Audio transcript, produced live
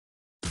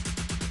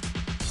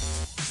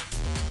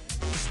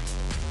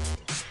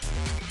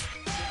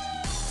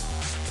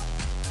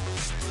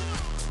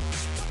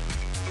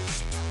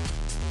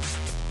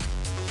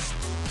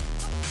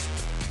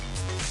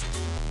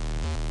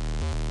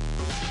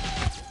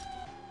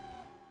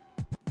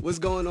What's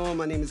going on?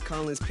 My name is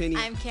Collins Penny.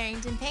 I'm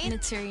Carrington Payne.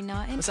 Naturi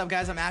Naughton. What's up,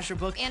 guys? I'm Asher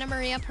Book. Anna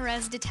Maria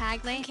Perez de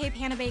Tagle. Cape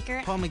Hannah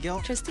Baker. Paul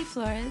McGill. Tristy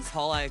Flores.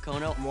 Paul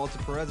Iacono. I'm Walter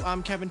Perez.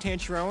 I'm Kevin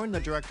Tancharoen,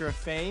 the director of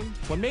Fame.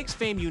 What makes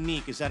Fame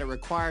unique is that it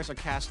requires a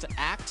cast to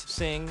act,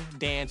 sing,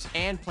 dance,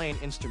 and play an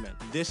instrument.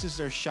 This is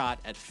their shot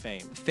at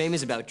fame. Fame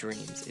is about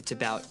dreams. It's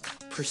about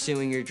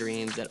pursuing your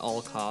dreams at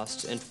all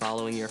costs and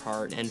following your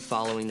heart and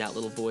following that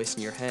little voice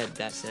in your head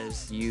that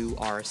says you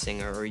are a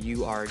singer or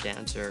you are a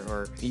dancer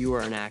or you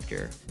are an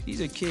actor. These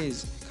are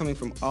kids coming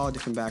from all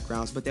different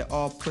backgrounds, but they're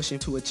all pushing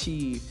to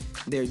achieve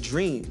their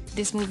dream.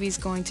 This movie is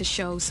going to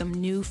show some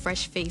new,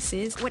 fresh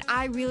faces. What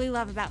I really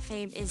love about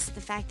Fame is the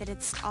fact that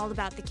it's all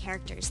about the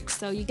characters.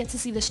 So you get to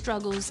see the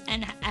struggles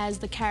and as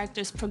the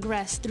characters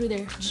progress through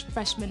their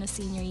freshman and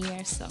senior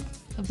year, so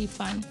it'll be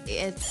fun.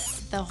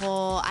 It's the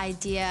whole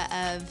idea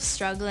of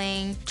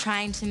struggling,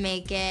 trying to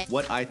make it.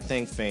 What I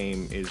think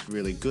Fame is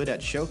really good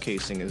at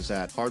showcasing is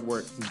that hard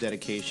work,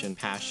 dedication,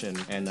 passion,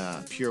 and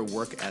pure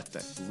work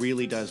ethic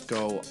really does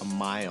go a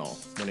mile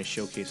when it's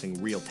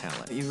showcasing real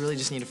talent. You really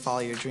just need to follow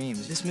your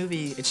dreams. This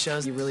movie, it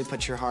shows you really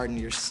put your heart and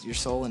your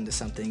soul into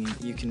something,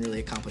 you can really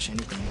accomplish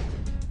anything.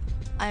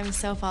 I'm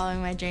so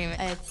following my dream.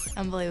 It's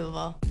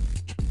unbelievable.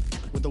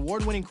 With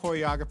award-winning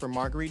choreographer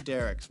Marguerite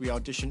Derricks, we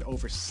auditioned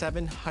over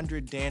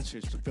 700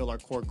 dancers to fill our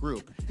core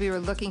group. We were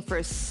looking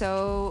for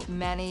so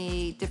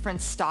many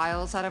different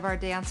styles out of our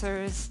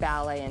dancers.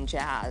 Ballet and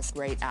jazz,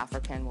 great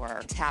African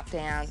work, tap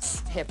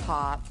dance,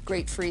 hip-hop,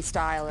 great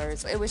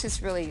freestylers. It was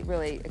just really,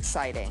 really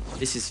exciting.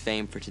 This is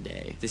Fame for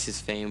today. This is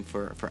Fame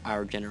for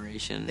our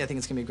generation. I think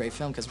it's going to be a great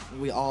film because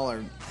we all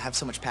have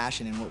so much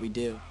passion in what we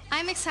do.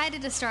 I'm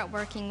excited to start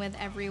working with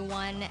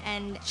everyone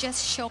and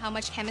just show how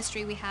much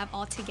chemistry we have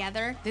all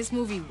together. This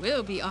movie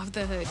will be off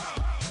the hood.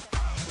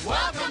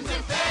 Welcome